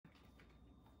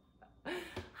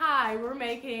Hi, we're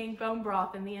making bone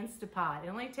broth in the Instapot. It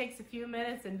only takes a few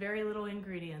minutes and very little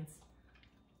ingredients.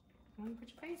 Put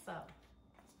your face up.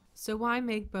 So why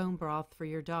make bone broth for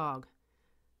your dog?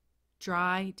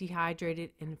 Dry, dehydrated,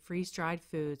 and freeze-dried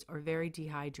foods are very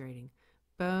dehydrating.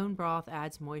 Bone broth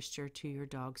adds moisture to your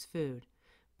dog's food.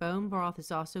 Bone broth is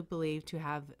also believed to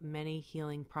have many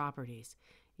healing properties.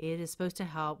 It is supposed to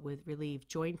help with relieve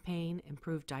joint pain,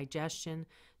 improve digestion,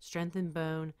 strengthen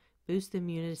bone, boost the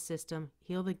immune system,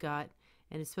 heal the gut,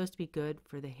 and it's supposed to be good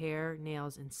for the hair,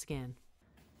 nails, and skin.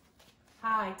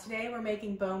 Hi, today we're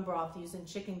making bone broth using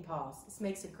chicken paws. This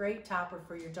makes a great topper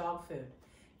for your dog food.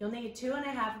 You'll need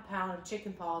 2.5 pounds of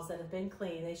chicken paws that have been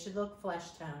cleaned. They should look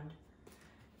flesh toned.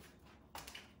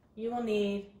 You will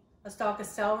need a stalk of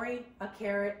celery, a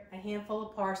carrot, a handful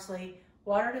of parsley,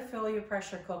 water to fill your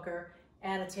pressure cooker,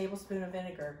 and a tablespoon of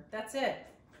vinegar. That's it.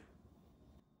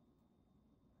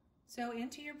 So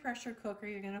into your pressure cooker,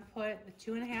 you're going to put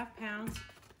the 2.5 pounds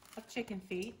of chicken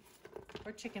feet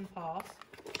or chicken paws,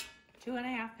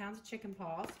 2.5 pounds of chicken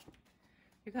paws.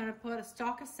 You're going to put a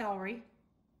stalk of celery,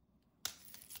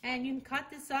 and you can cut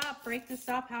this up, break this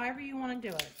up, however you want to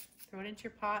do it. Throw it into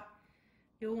your pot.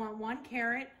 You'll want 1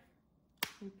 carrot.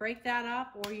 You break that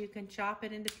up, or you can chop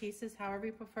it into pieces, however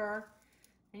you prefer.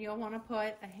 And you'll want to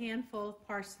put a handful of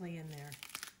parsley in there.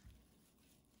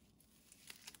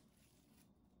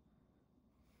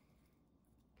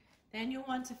 Then you'll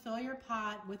want to fill your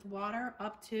pot with water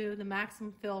up to the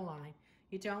maximum fill line.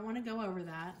 You don't want to go over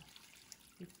that.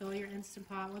 You fill your Instant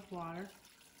Pot with water.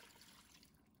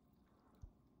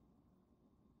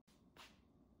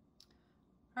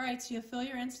 All right, so you fill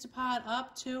your Instant Pot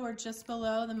up to or just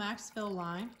below the max fill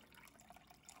line.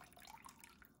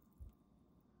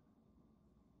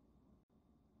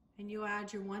 And you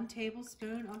add your 1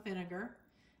 tablespoon of vinegar.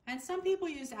 And some people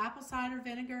use apple cider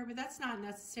vinegar, but that's not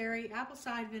necessary. Apple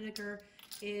cider vinegar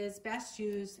is best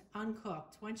used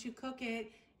uncooked. Once you cook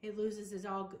it, it loses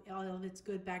all of its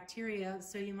good bacteria,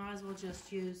 so you might as well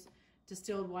just use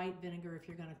distilled white vinegar if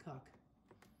you're going to cook.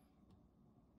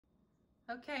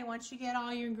 Okay, once you get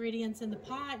all your ingredients in the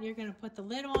pot, you're going to put the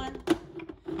lid on,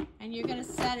 and you're going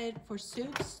to set it for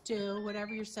soup, stew,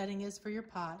 whatever your setting is for your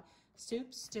pot,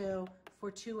 soup, stew,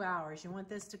 for 2 hours. You want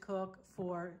this to cook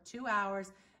for 2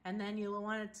 hours, and then you'll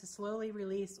want it to slowly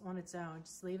release on its own.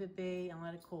 Just leave it be and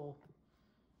let it cool.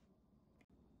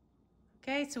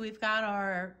 Okay, so we've got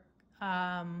our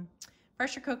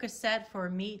pressure cooker set for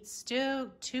meat stew,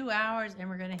 2 hours, and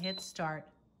we're going to hit start.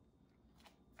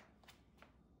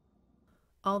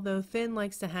 Although Finn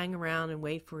likes to hang around and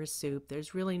wait for his soup,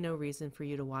 there's really no reason for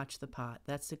you to watch the pot.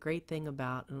 That's the great thing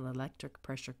about an electric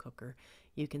pressure cooker.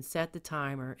 You can set the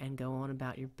timer and go on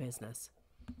about your business.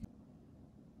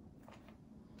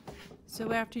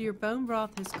 So after your bone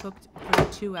broth has cooked for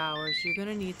 2 hours, you're going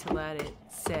to need to let it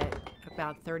sit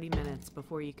about 30 minutes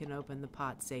before you can open the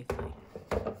pot safely.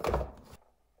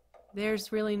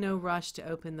 There's really no rush to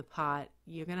open the pot.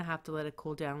 You're going to have to let it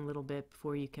cool down a little bit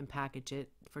before you can package it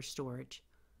for storage.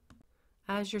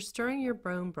 As you're stirring your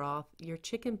bone broth, your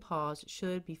chicken paws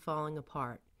should be falling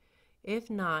apart. If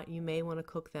not, you may want to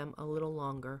cook them a little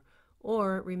longer,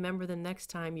 or remember the next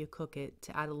time you cook it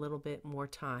to add a little bit more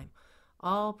time.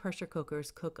 All pressure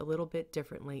cookers cook a little bit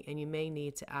differently, and you may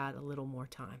need to add a little more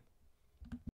time.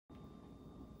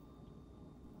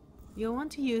 You'll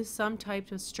want to use some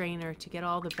type of strainer to get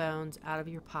all the bones out of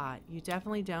your pot. You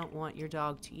definitely don't want your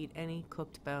dog to eat any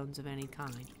cooked bones of any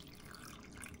kind.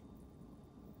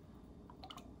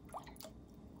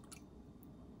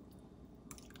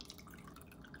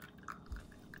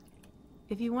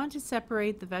 If you want to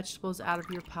separate the vegetables out of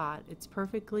your pot, it's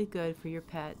perfectly good for your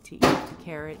pet to eat the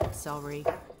carrot, celery,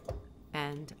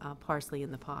 and parsley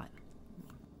in the pot.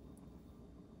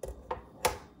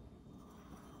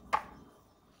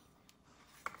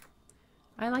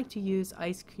 I like to use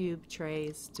ice cube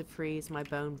trays to freeze my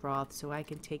bone broth so I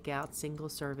can take out single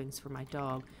servings for my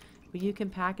dog, but you can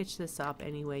package this up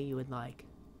any way you would like.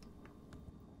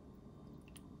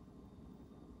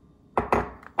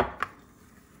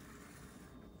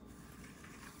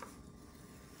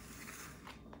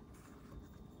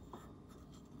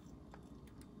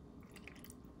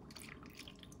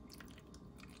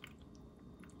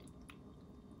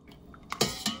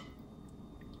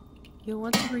 You'll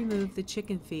want to remove the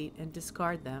chicken feet and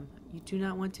discard them. You do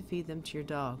not want to feed them to your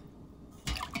dog.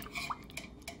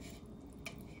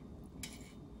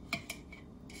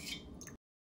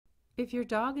 If your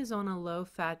dog is on a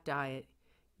low-fat diet,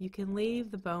 you can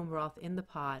leave the bone broth in the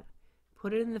pot,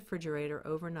 put it in the refrigerator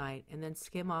overnight, and then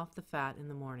skim off the fat in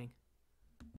the morning.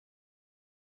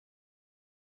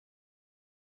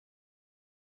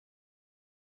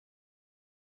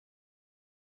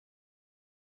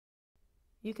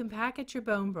 You can package your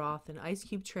bone broth in ice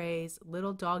cube trays,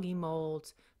 little doggy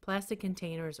molds, plastic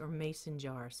containers, or mason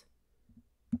jars.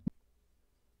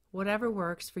 Whatever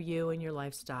works for you and your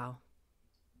lifestyle.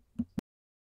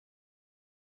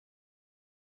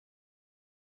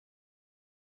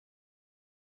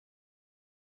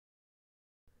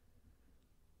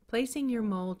 Placing your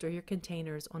mold or your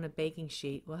containers on a baking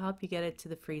sheet will help you get it to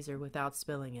the freezer without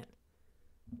spilling it.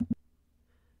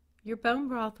 Your bone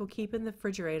broth will keep in the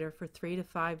refrigerator for 3 to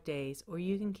 5 days, or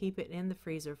you can keep it in the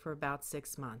freezer for about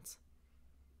 6 months.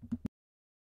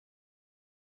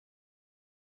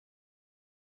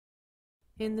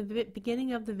 In the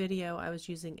beginning of the video, I was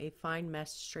using a fine mesh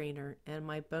strainer and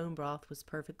my bone broth was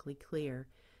perfectly clear.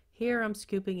 Here I'm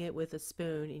scooping it with a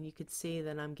spoon and you can see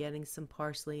that I'm getting some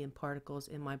parsley and particles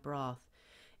in my broth.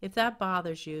 If that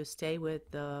bothers you, stay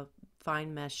with the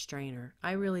fine mesh strainer.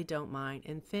 I really don't mind,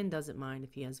 and Finn doesn't mind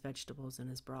if he has vegetables in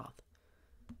his broth.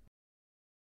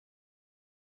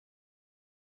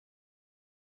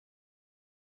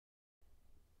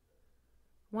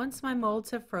 Once my molds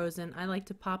have frozen, I like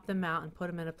to pop them out and put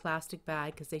them in a plastic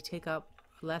bag because they take up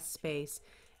less space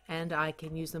and I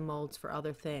can use the molds for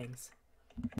other things.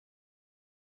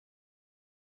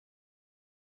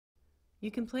 You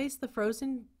can place the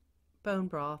frozen bone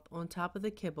broth on top of the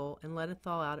kibble and let it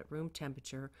thaw out at room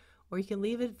temperature, or you can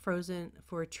leave it frozen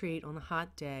for a treat on a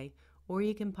hot day, or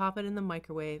you can pop it in the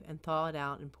microwave and thaw it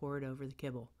out and pour it over the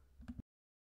kibble.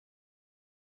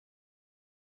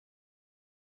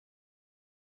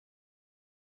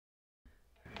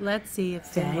 Let's see if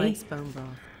Finn likes bone broth.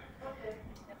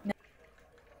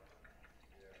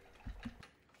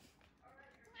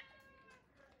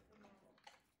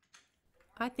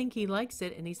 I think he likes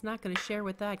it, and he's not going to share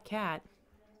with that cat.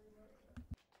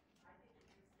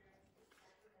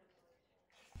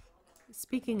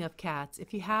 Speaking of cats,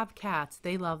 if you have cats,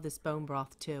 they love this bone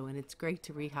broth too, and it's great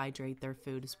to rehydrate their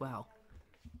food as well.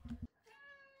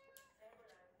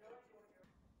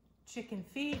 Chicken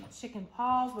feet, chicken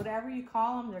paws, whatever you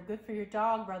call them, they're good for your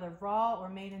dog, whether raw or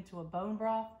made into a bone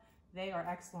broth. They are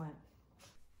excellent.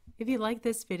 If you like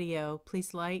this video,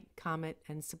 please like, comment,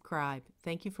 and subscribe.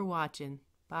 Thank you for watching.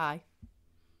 Bye.